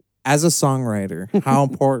 as a songwriter, how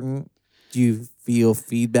important do you feel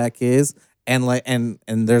feedback is? And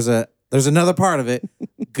there's another part of it,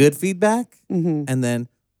 good feedback and then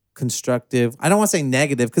constructive. I don't want to say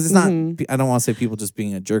negative because it's not, I don't want to say people just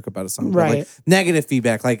being a jerk about a song, but like negative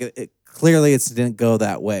feedback, like clearly it didn't go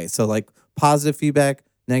that way. So like positive feedback,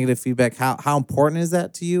 negative feedback, how important is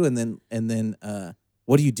that to you? And then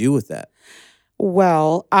what do you do with that?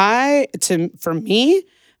 Well, for me,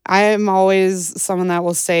 I am always someone that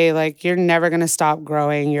will say, like, you're never going to stop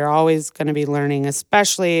growing. You're always going to be learning,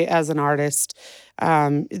 especially as an artist.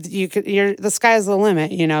 The sky's the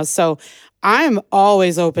limit, So I'm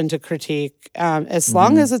always open to critique, as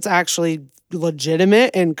long as it's actually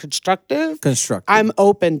legitimate and constructive. I'm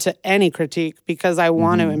open to any critique because I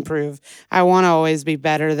want to improve. I want to always be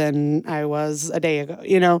better than I was a day ago.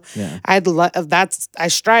 Yeah. I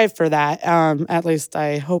strive for that. At least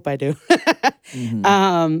I hope I do.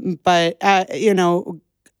 But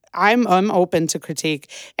I'm open to critique,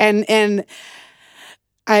 and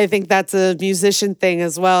I think that's a musician thing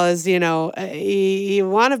as well. As you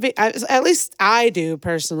want to be. At least I do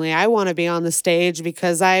personally. I want to be on the stage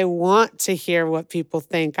because I want to hear what people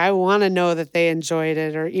think. I want to know that they enjoyed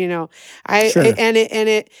it, or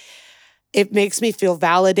it makes me feel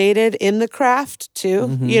validated in the craft too.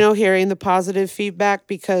 Hearing the positive feedback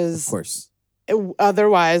because, of course.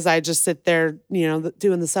 Otherwise, I just sit there,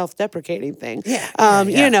 doing the self-deprecating thing.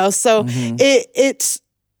 So it's.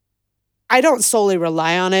 I don't solely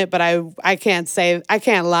rely on it, but I can't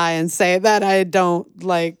lie and say that I don't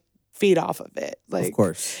like feed off of it. Like, of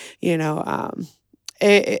course,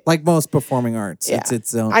 like most performing arts, it's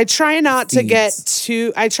its own. I try not to get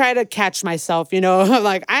too. I try to catch myself. I'm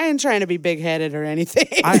like, I ain't trying to be big-headed or anything.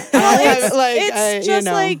 It's just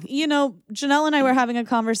like Janelle and I were having a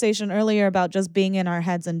conversation earlier about just being in our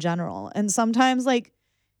heads in general, and sometimes like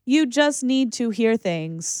you just need to hear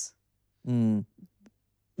things.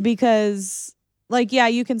 Because like, yeah,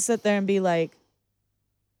 you can sit there and be like,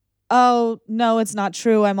 oh, no, it's not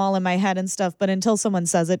true. I'm all in my head and stuff. But until someone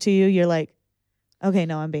says it to you, you're like, okay,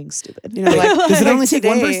 no, I'm being stupid. You know, like, Does it only take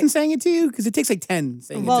one today- person saying it to you? Because it takes like 10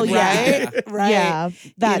 saying Well, it to me. yeah. Right. Yeah,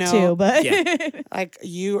 that You know, too. But Like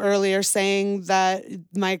you earlier saying that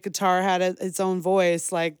my guitar had its own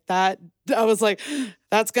voice, like that. I was like,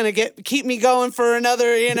 that's gonna keep me going for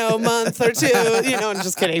another, month or two. I'm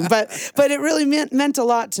just kidding, but it really meant a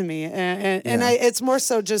lot to me, and it's more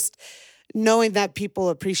so just knowing that people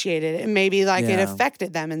appreciated it and maybe like it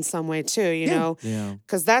affected them in some way too, know? Yeah.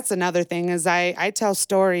 Because that's another thing is I tell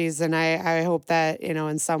stories and I hope that,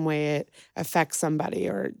 in some way it affects somebody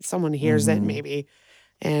or someone hears it maybe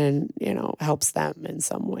and, helps them in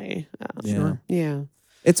some way. Sure. Yeah.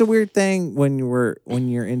 It's a weird thing when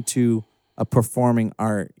you're into a performing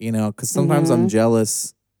art, because sometimes I'm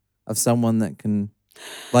jealous of someone that can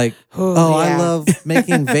like, I love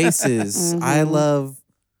making vases. I love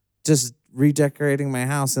just redecorating my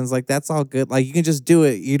house. And it's like, that's all good. Like you can just do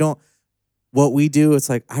it. You don't, what we do, it's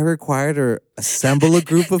like, I require to assemble a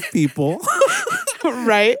group of people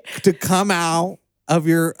right. to come out of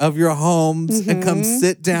your homes and come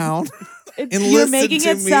sit down. And you're making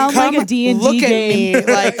it sound like a D&D look game. at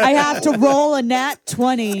me, like I have to roll a nat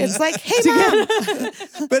 20. it's like, hey,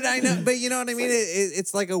 Mom. But I know, but you know what I mean?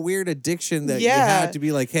 It's like a weird addiction that you have to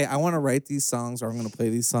be like, hey, I want to write these songs or I'm going to play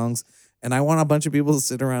these songs. And I want a bunch of people to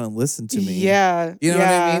sit around and listen to me. Yeah. You know what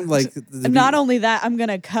I mean? Like, not only that, I'm going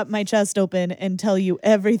to cut my chest open and tell you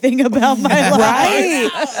everything about my life.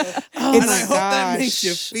 Right. and I hope that makes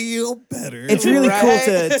you feel better. It's really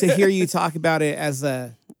cool to hear you talk about it as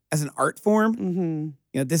an art form.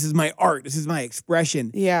 Mm-hmm. This is my art. This is my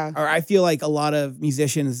expression. Yeah. Or I feel like a lot of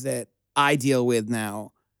musicians that I deal with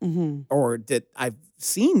now, or that I've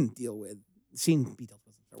seen be dealt with,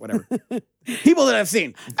 or whatever. People that I've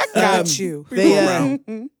seen. I got you.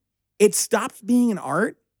 It stops being an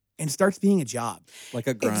art and starts being a job. like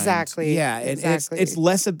a grind. Exactly. Yeah. Exactly. It's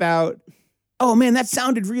less about, oh man, that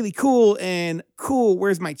sounded really cool and cool.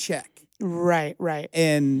 Where's my check? Right.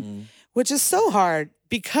 And Which is so hard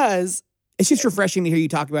because it's just refreshing to hear you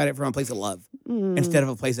talk about it from a place of love instead of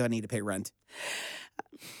a place that I need to pay rent.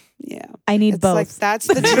 Yeah. I need both. Like that's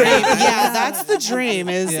the dream. Yeah, that's the dream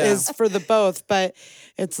is for the both. But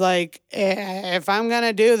it's like if I'm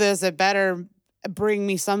gonna do this, it better bring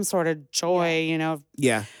me some sort of joy,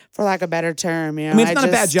 Yeah. for lack of a better term. I mean, it's not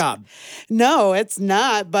a bad job. No, it's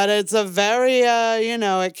not. But it's a very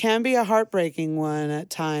it can be a heartbreaking one at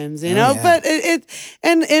times, But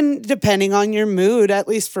and depending on your mood, at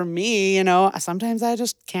least for me, sometimes I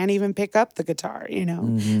just can't even pick up the guitar,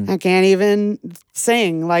 I can't even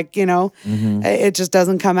sing, like, it just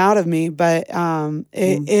doesn't come out of me. But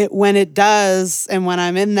it when it does, and when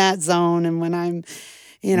I'm in that zone, and when I'm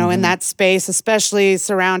in that space, especially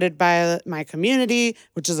surrounded by my community,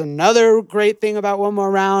 which is another great thing about One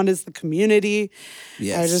More Round is the community.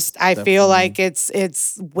 Yes, I feel like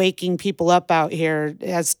it's waking people up out here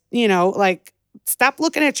as, like, stop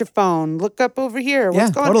looking at your phone. Look up over here.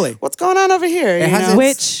 What's going on over here?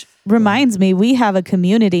 Which reminds me, we have a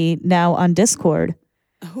community now on Discord.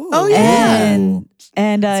 Oh yeah.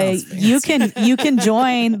 And you can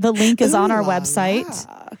join. The link is on our website.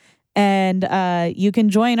 And you can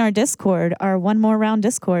join our Discord, our One More Round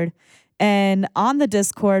Discord. And on the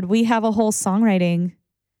Discord, we have a whole songwriting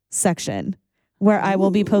section where I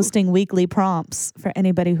will be posting weekly prompts for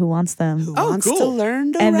anybody who wants them. Who wants to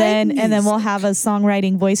learn to and write then we'll have a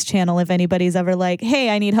songwriting voice channel if anybody's ever like, hey,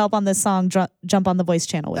 I need help on this song, jump on the voice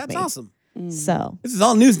channel with me. That's awesome. So this is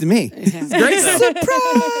all news to me. It's great though.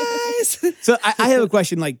 Surprise! So I have a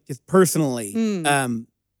question, like, just personally.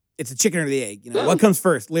 It's a chicken or the egg. What comes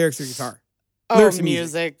first, lyrics or guitar? Lyrics or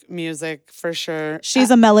music for sure.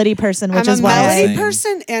 She's a melody person, which I'm is a why melody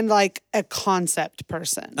person and like a concept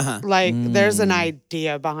person. Like there's an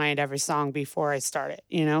idea behind every song before I start it,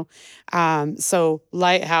 So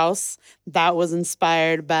Lighthouse, that was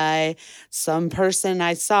inspired by some person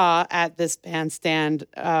I saw at this bandstand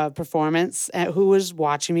performance who was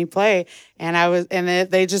watching me play, and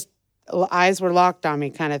they just eyes were locked on me,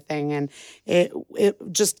 kind of thing. And it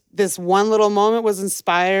just, this one little moment was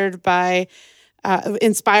inspired that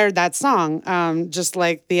song. Just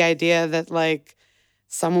like the idea that like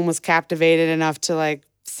someone was captivated enough to like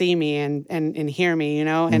see me and hear me,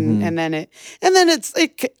 and then it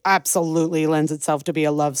absolutely lends itself to be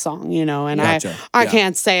a love song, and Gotcha. I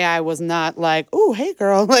can't say I was not like, oh, hey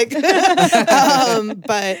girl, like,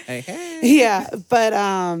 but yeah, but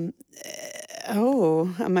oh,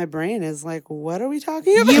 my brain is like, what are we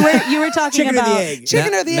talking about? you were talking Chicken about or the egg.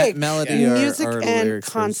 Chicken or the egg. Melody music or and lyrics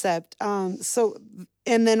concept. So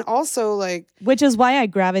and then also like, which is why I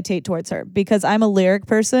gravitate towards her, because I'm a lyric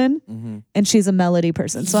person and she's a melody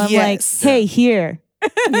person. So I'm like, hey, here.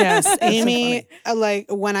 Yes, Amy, like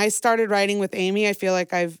when I started writing with Amy, I feel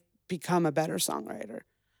like I've become a better songwriter.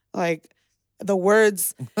 Like the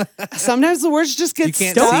words, sometimes the words just get You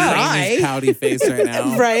can't stuck. see Amy's pouty face right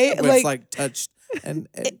now. Right? It's like touched and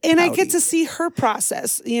I pouty. get to see her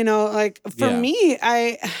process, you know, like for Yeah. me,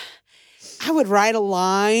 I would write a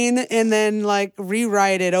line and then like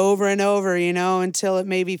rewrite it over and over, you know, until it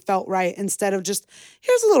maybe felt right, instead of just,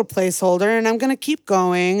 here's a little placeholder and I'm going to keep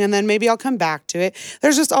going and then maybe I'll come back to it.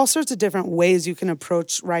 There's just all sorts of different ways you can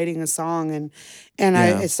approach writing a song.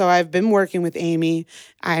 So I've been working with Amy.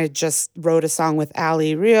 I just wrote a song with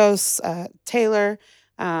Ali Rios Taylor,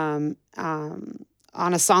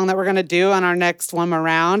 on a song that we're going to do on our next one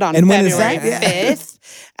around on February 5th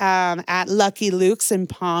at Lucky Luke's in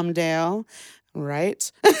Palmdale, right?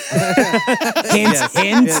 Hint,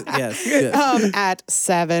 hint. Yes. At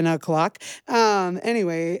 7:00.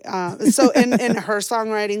 Anyway, so and her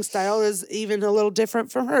songwriting style is even a little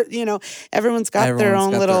different from her. You know, everyone's got their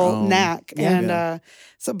own little knack, and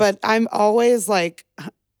so. But I'm always like,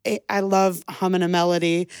 I love humming a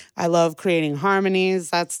melody. I love creating harmonies.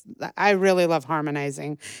 I really love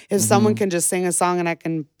harmonizing. If someone can just sing a song and I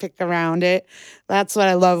can pick around it, that's what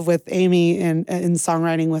I love with Amy and in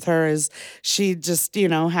songwriting with her, is she just, you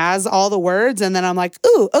know, has all the words and then I'm like,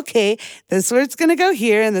 ooh, okay, this word's gonna go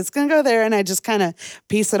here and this gonna go there, and I just kind of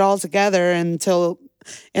piece it all together and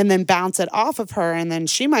then bounce it off of her, and then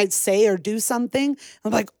she might say or do something.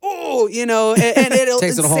 I'm like, oh, you know, and it'll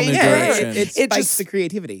Takes it a whole new direction. direction. It spikes just the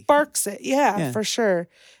creativity. sparks it, for sure.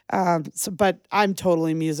 But I'm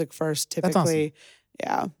totally music first, typically. That's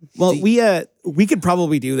Yeah. Well, we could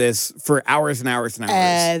probably do this for hours and hours and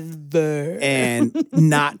hours. Ever. And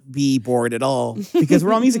not be bored at all, because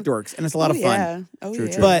we're all music dorks and it's a lot of fun. Yeah. Oh, True,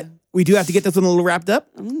 yeah. true. But we do have to get this one a little wrapped up.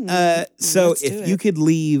 So let's do if you it. could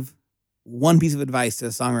leave one piece of advice to a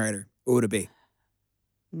songwriter, what would it be?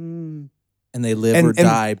 Mm. And they live And- or and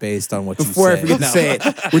die based on what you say. Before I forget to say it,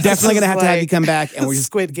 we're definitely going to have you like come back and we're just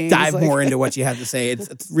Squid Games, dive like- more into what you have to say.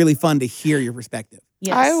 It's really fun to hear your perspective.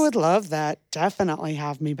 Yes. I would love that. Definitely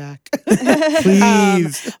have me back.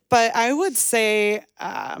 Please. But I would say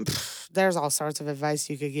there's all sorts of advice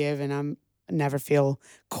you could give, and I never feel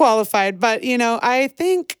qualified. But, you know, I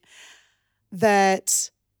think that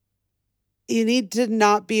you need to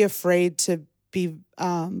not be afraid to be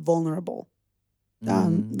vulnerable.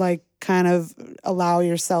 Like kind of allow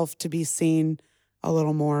yourself to be seen a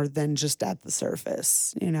little more than just at the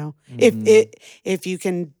surface, you know. If you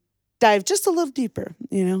can dive just a little deeper,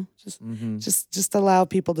 you know, just allow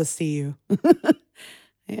people to see you.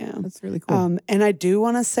 Yeah. That's really cool. And I do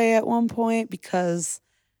want to say at one point, because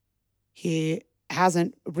he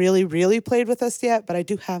hasn't really played with us yet, but I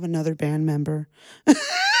do have another band member.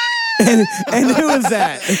 And who is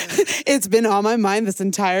that? It's been on my mind this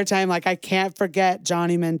entire time. Like, I can't forget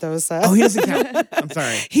Johnny Mendoza. Oh, he doesn't count. I'm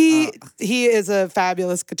sorry. He is a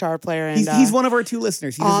fabulous guitar player, and He's one of our 2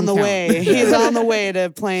 listeners. He on the doesn't count. way. He's on the way to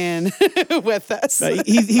playing with us.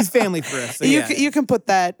 He's family for us. So You yeah. can put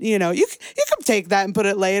that, you know, you can take that and put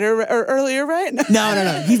it later or earlier, right?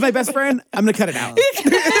 No. He's my best friend. I'm going to cut it out.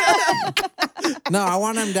 No, I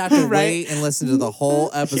want him to have to wait and listen to the whole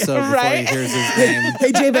episode before Right? he hears his name.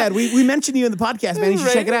 Hey, J-Bad, we mentioned you in the podcast, man. You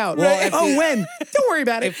should check it out. Well, Well, when? Don't worry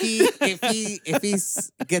about it. If he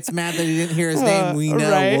gets mad that he didn't hear his name, we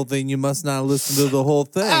know. right. Well, then you must not listen to the whole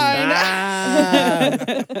thing.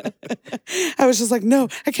 I was just like, no,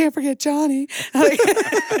 I can't forget Johnny. Like,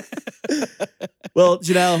 Well,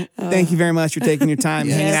 Janelle, thank you very much for taking your time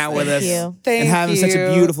and hanging out with us you. Thank and having such a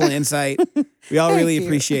you. beautiful insight. We all really you.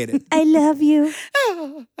 appreciate it. I love you.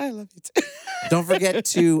 oh, I love you too. Don't forget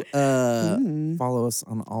to follow us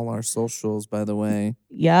on all our socials, by the way.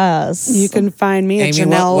 Yes. You can find me at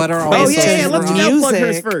Amy, Janelle. what are all Oh, the yeah, socials let's we're on? Janelle plug hers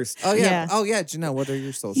Music. first. Oh, yeah. Yeah. Oh, yeah. Janelle, what are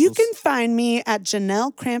your socials? You can find me at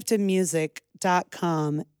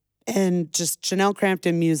JanelleCramptonMusic.com. And just Janelle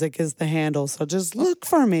Crampton Music is the handle. So just look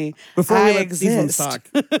for me. Before we I let these ones exist. talk,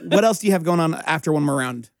 what else do you have going on after one more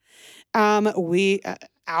round? We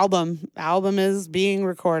album is being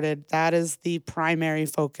recorded. That is the primary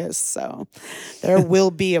focus. So there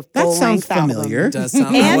will be a That full sounds length familiar. album. Does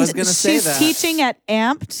sound, I And was going to say she's that. teaching at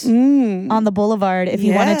Amped on the Boulevard if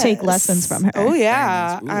you want to take Yes. lessons from her. Oh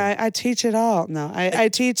yeah, Very nice. I teach it all. No, I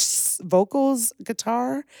teach vocals,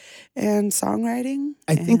 guitar, and songwriting.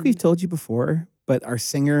 I think we've told you before, but our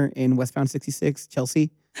singer in Westbound 66,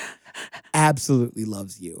 Chelsea, absolutely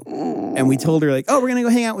loves you. And we told her, like, oh, we're going to go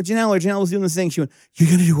hang out with Janelle, or Janelle was doing this thing. She went, you're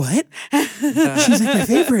going to do what? She's like, my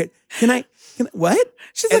favorite. Can What?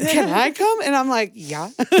 She's like, can I come? And I'm like, yeah.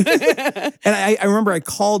 And I remember I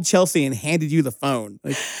called Chelsea and handed you the phone.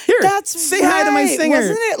 Like, here, That's say hi to my singer.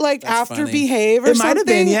 Wasn't it like That's after funny. Behave or It something? might have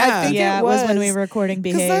been, yeah. I think Yeah, it it was when we were recording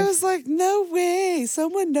Because I Behave. was like, no way.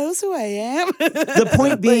 Someone knows who I am. The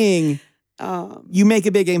point being, Um, you make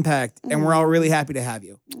a big impact, and we're all really happy to have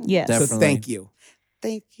you. Yes. So Definitely. thank you.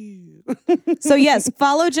 thank you. So yes,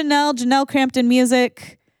 follow Janell Crampton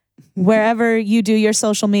Music, wherever you do your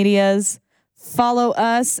social medias. Follow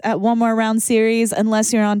us at One More Round Series.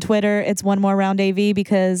 Unless you're on Twitter, it's One More Round AV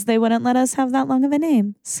because they wouldn't let us have that long of a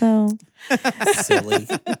name. So Silly.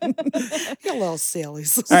 You're a little silly.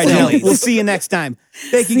 All right, Silly. Janelle, we'll see you next time.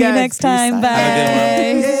 Thank you, see guys. you next time. Have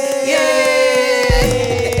Bye. a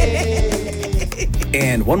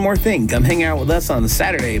And one more thing, come hang out with us on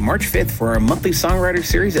Saturday, March 5th for our monthly songwriter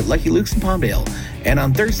series at Lucky Luke's in Palmdale. And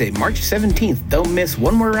on Thursday, March 17th, don't miss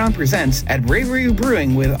One More Round Presents at Bravery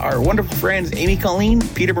Brewing with our wonderful friends Amy Colleen,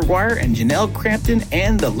 Peter McGuire, and Janell Crampton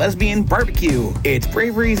and the Lesbian BBQ. It's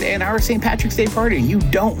Bravery's and our St. Patrick's Day party, and you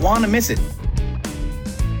don't want to miss it.